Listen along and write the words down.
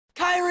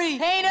Kairi!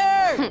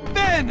 Hayter!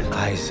 Ben!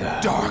 Isa.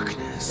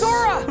 Darkness!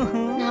 Sora!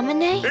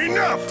 Naminé?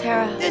 Enough!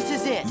 Terra. This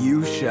is it!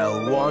 You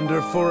shall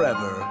wander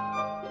forever.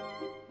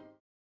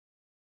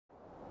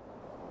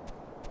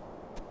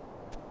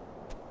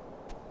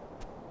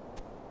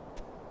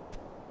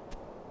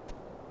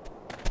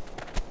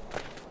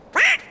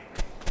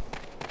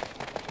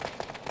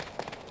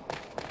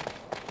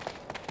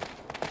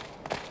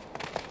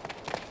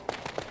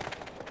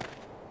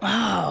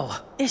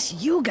 Oh, it's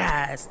you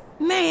guys.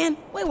 Man,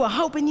 we were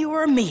hoping you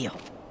were a meal.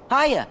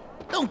 Hiya!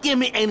 Don't give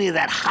me any of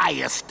that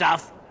higher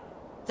stuff.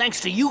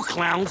 Thanks to you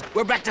clowns,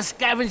 we're back to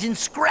scavenging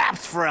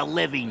scraps for a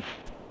living.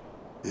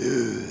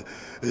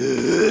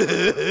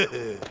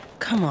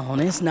 Come on,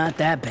 it's not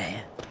that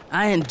bad.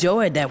 I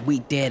enjoyed that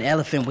weak dead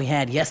elephant we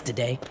had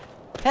yesterday.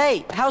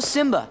 Hey, how's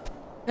Simba?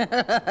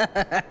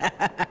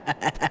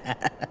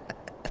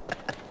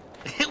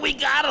 We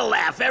gotta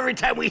laugh every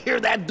time we hear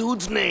that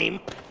dude's name.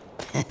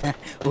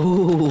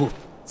 Ooh,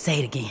 say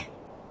it again.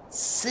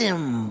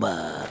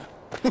 Simba.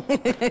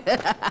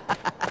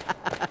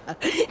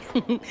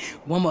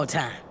 One more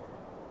time.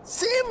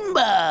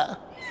 Simba!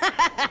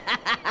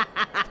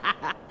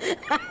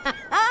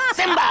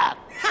 Simba!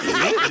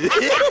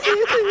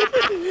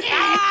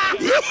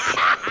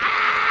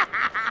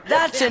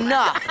 That's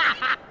enough!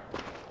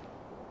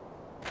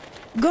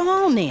 Go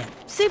on then,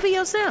 see for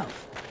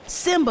yourself.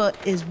 Simba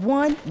is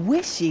one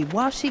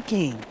wishy-washy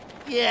king.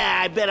 Yeah,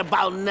 I bet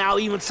about now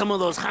even some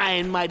of those high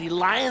and mighty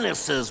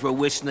lionesses were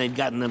wishing they'd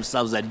gotten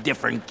themselves a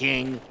different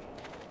king.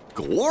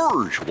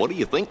 Gorge, what do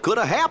you think could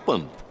have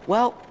happened?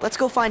 Well, let's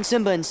go find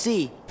Simba and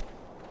see.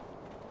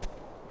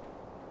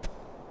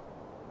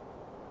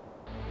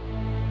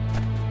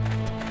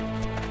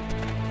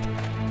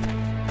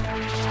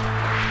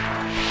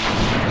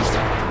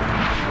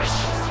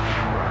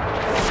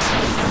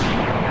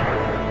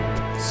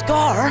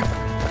 Scar?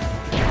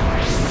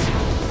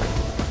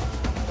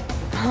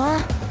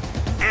 Huh?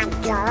 A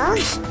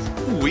ghost?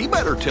 We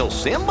better tell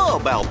Simba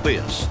about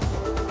this.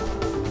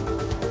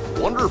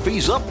 Wonder if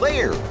he's up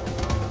there.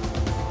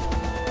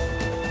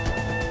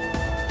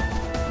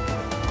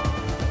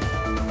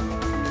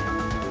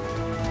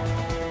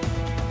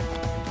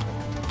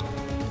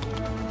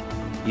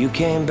 You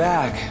came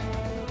back.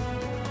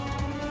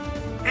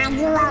 Are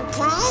you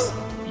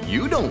okay?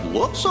 You don't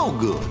look so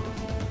good.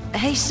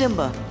 Hey,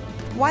 Simba.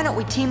 Why don't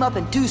we team up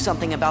and do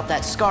something about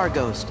that Scar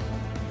ghost?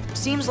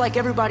 Seems like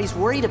everybody's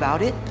worried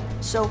about it,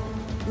 so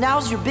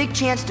now's your big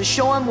chance to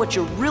show him what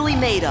you're really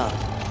made of.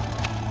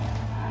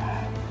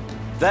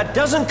 That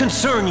doesn't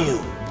concern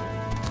you.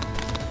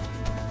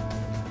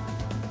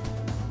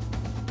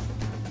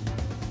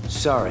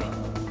 Sorry.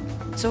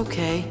 It's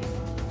okay.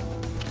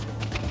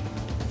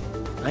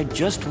 I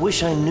just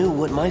wish I knew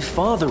what my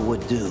father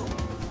would do.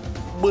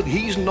 But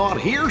he's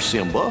not here,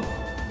 Simba.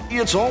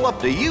 It's all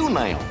up to you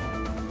now.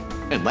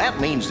 And that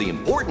means the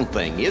important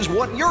thing is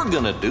what you're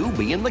gonna do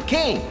being the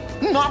king,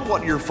 not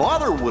what your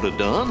father would have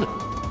done.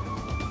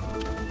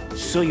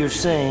 So you're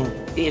saying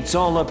it's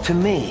all up to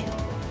me?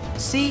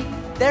 See?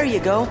 There you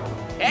go.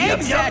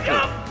 Exactly!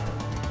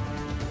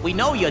 We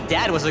know your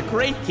dad was a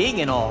great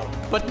king and all,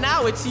 but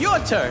now it's your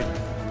turn.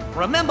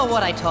 Remember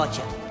what I taught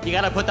you. You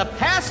gotta put the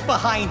past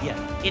behind you.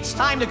 It's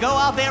time to go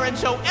out there and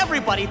show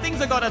everybody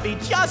things are gonna be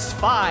just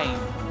fine.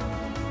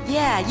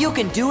 Yeah, you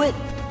can do it.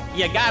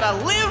 You gotta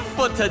live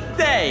for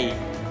today.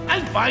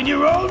 And find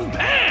your own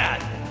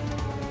path!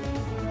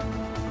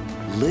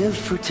 Live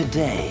for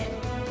today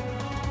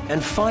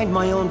and find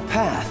my own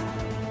path,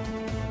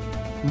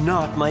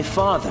 not my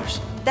father's.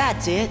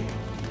 That's it.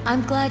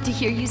 I'm glad to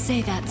hear you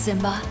say that,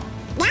 Simba.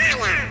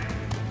 Nala!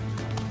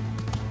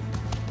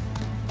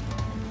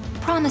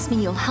 Promise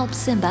me you'll help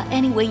Simba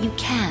any way you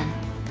can.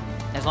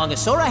 As long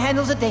as Sora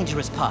handles the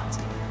dangerous part.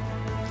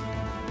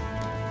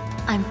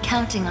 I'm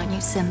counting on you,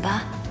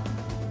 Simba.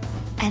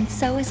 And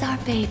so is our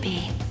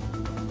baby.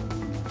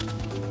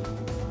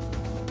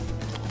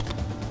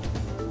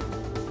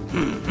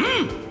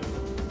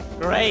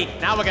 Great,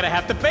 now we're gonna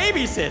have to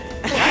babysit.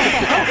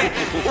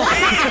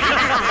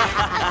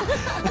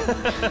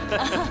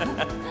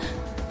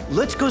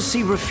 Let's go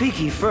see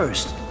Rafiki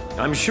first.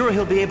 I'm sure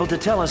he'll be able to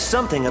tell us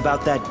something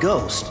about that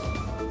ghost.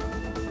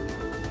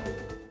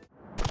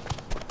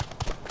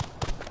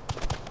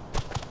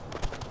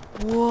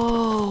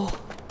 Whoa.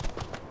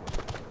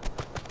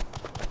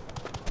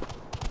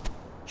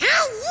 Hey,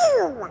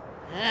 you!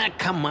 Ah,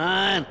 come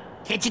on.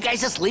 Can't you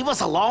guys just leave us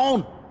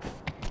alone?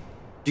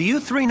 Do you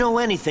three know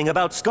anything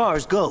about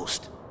Scar's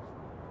ghost?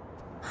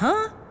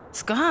 Huh?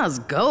 Scar's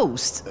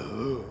ghost?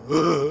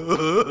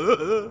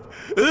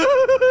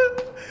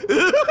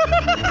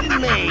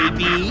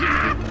 Maybe.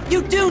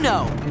 You do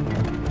know.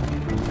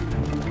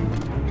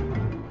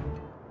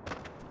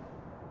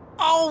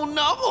 Oh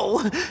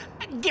no!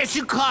 Guess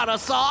you caught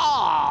us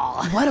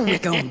all. What are we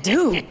gonna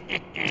do?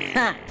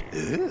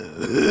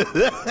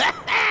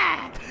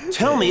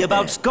 Tell me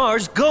about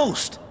Scar's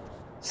ghost!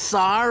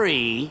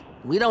 Sorry,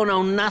 we don't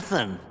know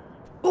nothing.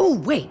 Oh,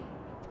 wait.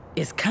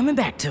 It's coming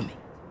back to me.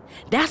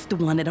 That's the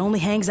one that only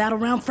hangs out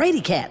around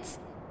Frady Cats.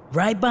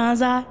 Right,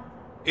 Bonsai?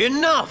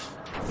 Enough!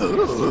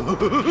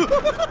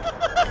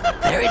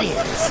 There it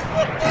is.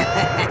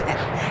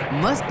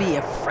 Must be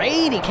a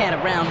fraidy cat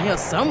around here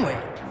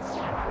somewhere.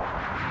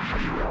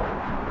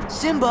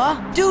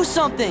 Simba, do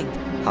something!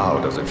 How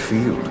does it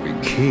feel to be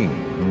king?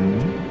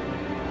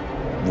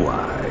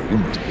 Why, you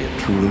must be a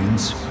truly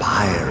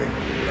inspiring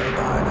ruler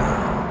by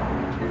now.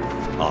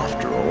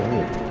 After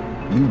all,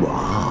 you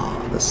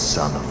are the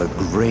son of the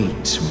great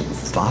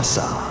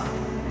Mufasa.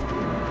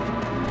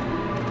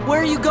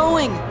 Where are you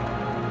going?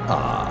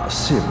 Ah,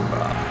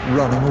 Simba,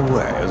 running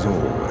away as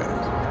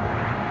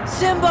always.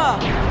 Simba!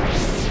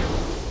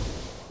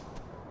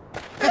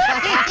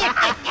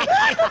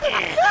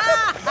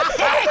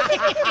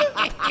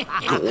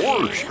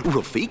 Gorge,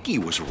 Rafiki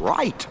was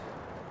right.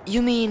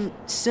 You mean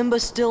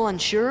Simba's still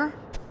unsure?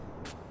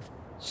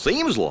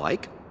 Seems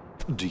like.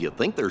 Do you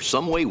think there's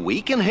some way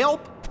we can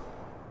help?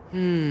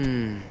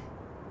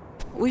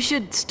 We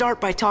should start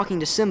by talking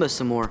to Simba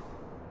some more.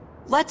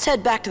 Let's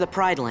head back to the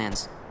Pride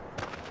Lands.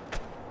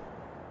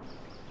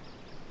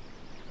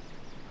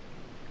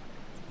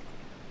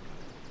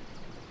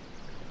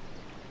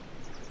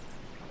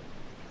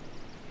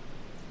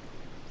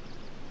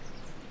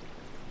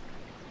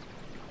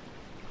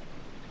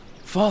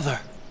 Father.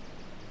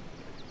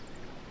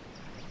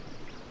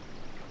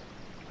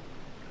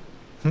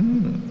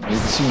 It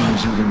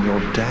seems even your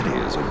daddy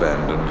has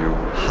abandoned you.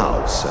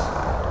 How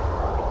sad.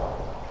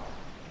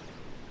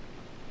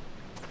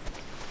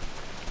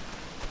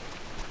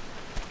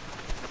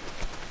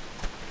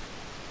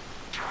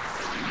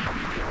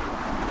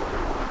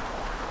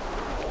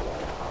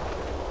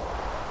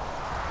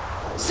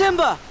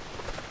 Simba!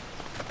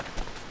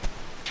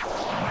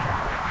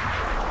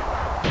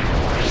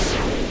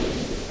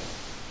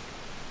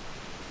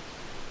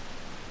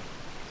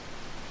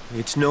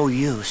 It's no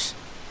use.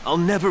 I'll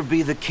never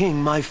be the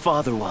king my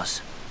father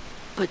was.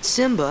 But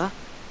Simba,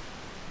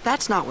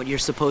 that's not what you're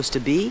supposed to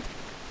be.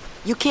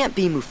 You can't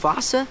be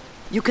Mufasa.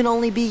 You can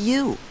only be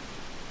you.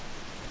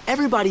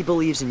 Everybody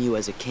believes in you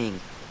as a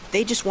king.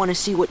 They just want to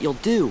see what you'll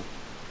do.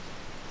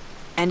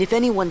 And if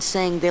anyone's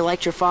saying they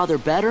liked your father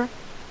better,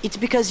 it's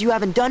because you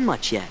haven't done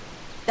much yet.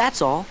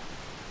 That's all.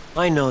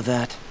 I know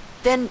that.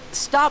 Then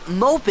stop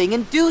moping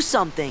and do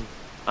something.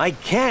 I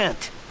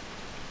can't.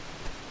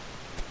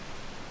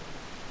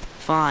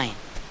 Fine.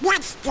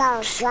 Let's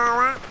go,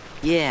 Sora.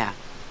 Yeah.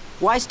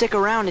 Why stick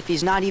around if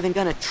he's not even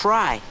gonna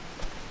try?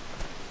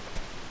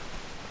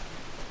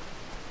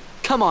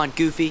 Come on,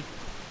 Goofy.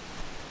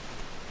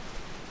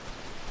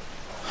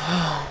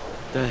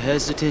 The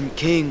hesitant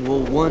king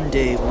will one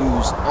day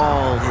lose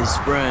all his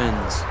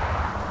friends.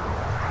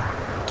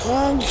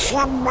 King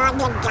Simba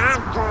the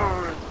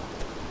Doctor.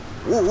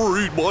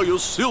 Worried by a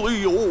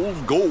silly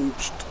old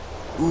ghost.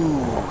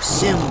 Ooh,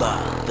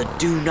 Simba, the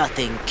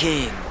do-nothing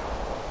king.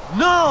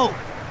 No!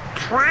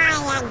 Try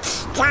and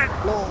stop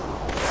me.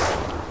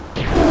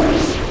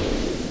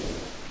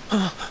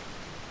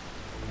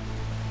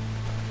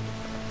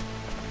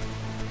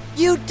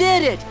 You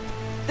did it!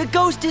 The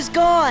ghost is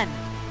gone!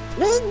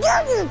 We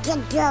knew you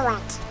could do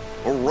it.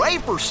 Hooray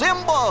for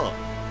Simba!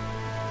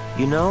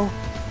 You know,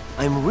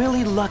 I'm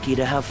really lucky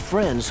to have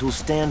friends who'll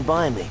stand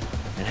by me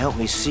and help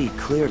me see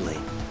clearly.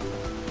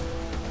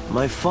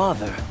 My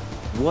father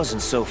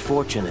wasn't so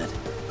fortunate.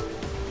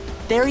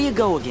 There you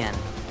go again.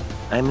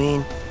 I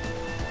mean,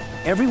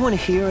 everyone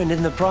here and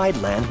in the Pride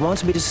Land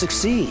wants me to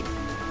succeed.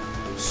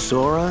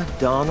 Sora,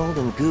 Donald,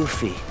 and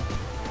Goofy.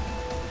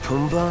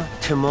 Pumbaa,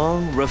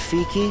 Timon,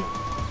 Rafiki,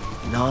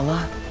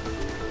 Nala.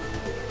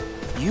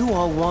 You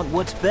all want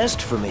what's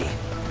best for me.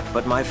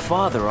 But my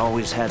father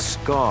always had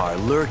Scar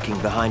lurking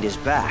behind his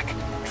back,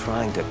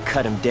 trying to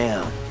cut him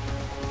down.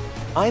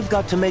 I've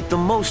got to make the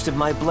most of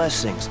my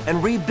blessings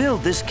and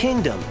rebuild this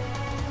kingdom.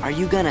 Are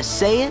you gonna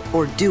say it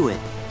or do it?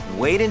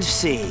 Wait and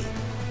see.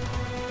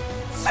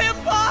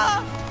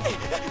 Simba!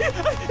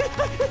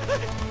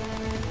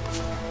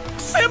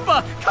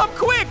 Simba, come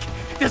quick!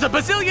 There's a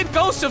bazillion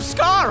ghosts of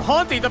Scar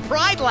haunting the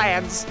Pride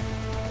Lands.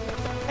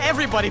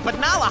 Everybody but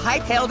Nala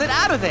hightailed it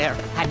out of there,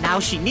 and now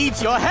she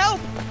needs your help.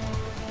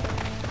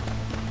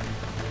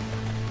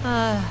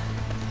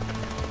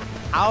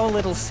 Our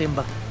little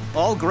Simba,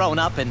 all grown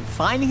up and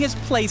finding his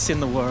place in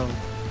the world.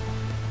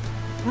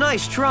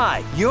 Nice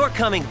try. You're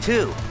coming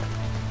too.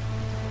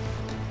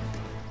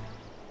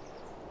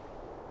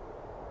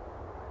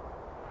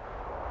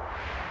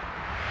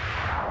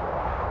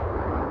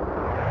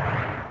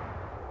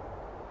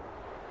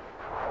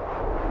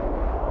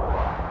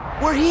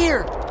 We're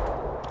here!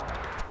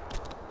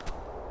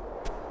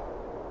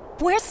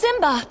 Where's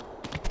Simba?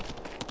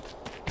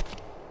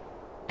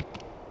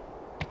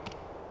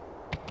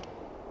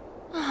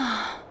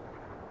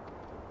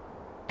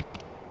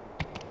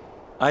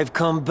 I've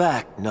come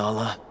back,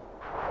 Nala.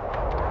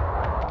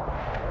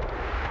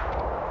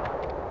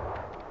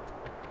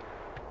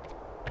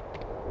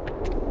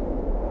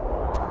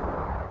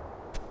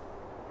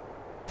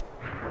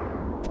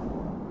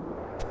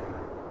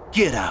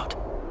 Get out.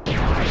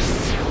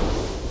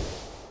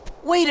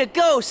 Way to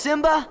go,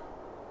 Simba!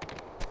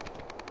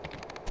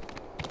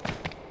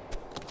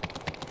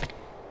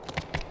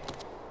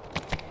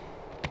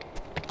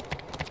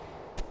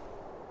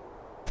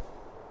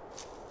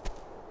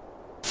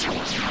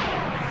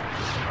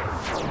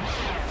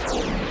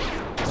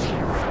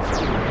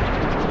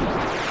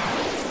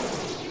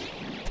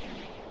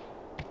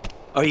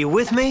 Are you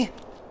with me?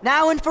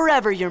 Now and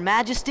forever, Your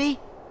Majesty.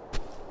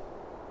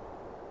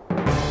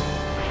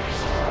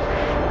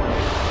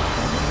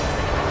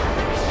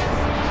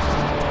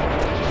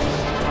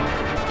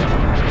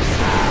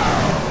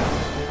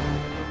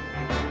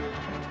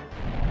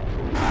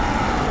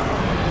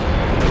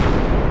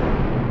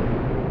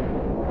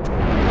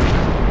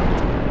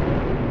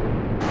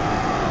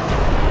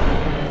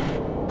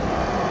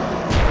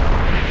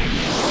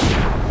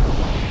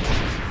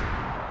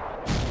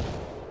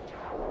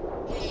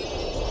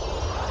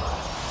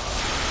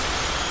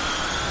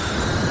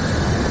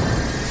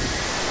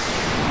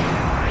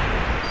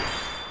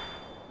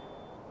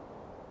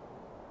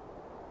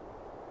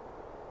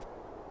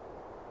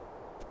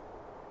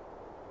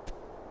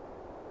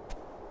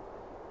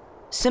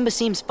 Simba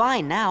seems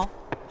fine now.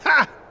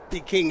 Ha!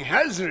 The king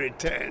has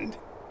returned.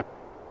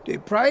 The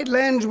Pride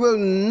Lands will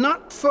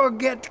not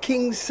forget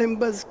King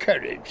Simba's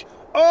courage,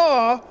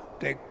 or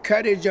the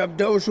courage of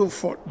those who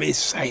fought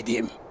beside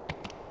him.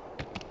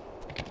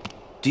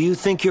 Do you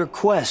think your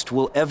quest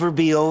will ever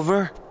be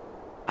over?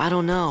 I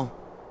don't know,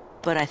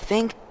 but I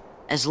think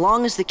as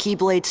long as the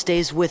Keyblade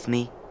stays with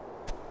me,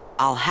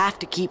 I'll have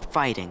to keep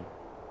fighting.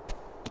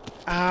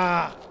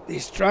 Ah, the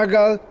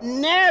struggle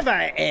never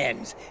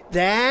ends.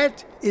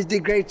 That is the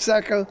great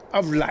circle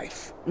of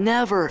life.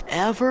 Never,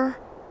 ever?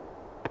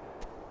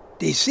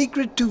 The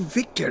secret to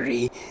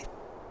victory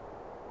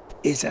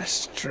is a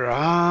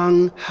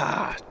strong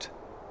heart.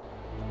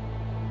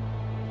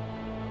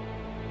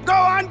 Go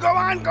on,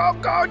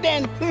 go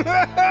then.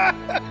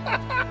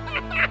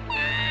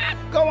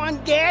 Go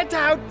on, get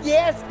out.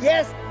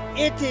 Yes,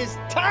 it is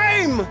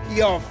time.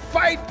 Your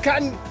fight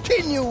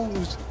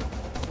continues.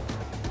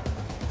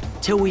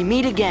 Till we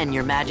meet again,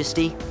 Your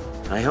Majesty.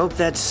 I hope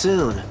that's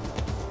soon.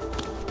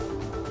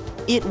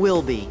 It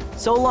will be.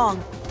 So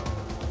long.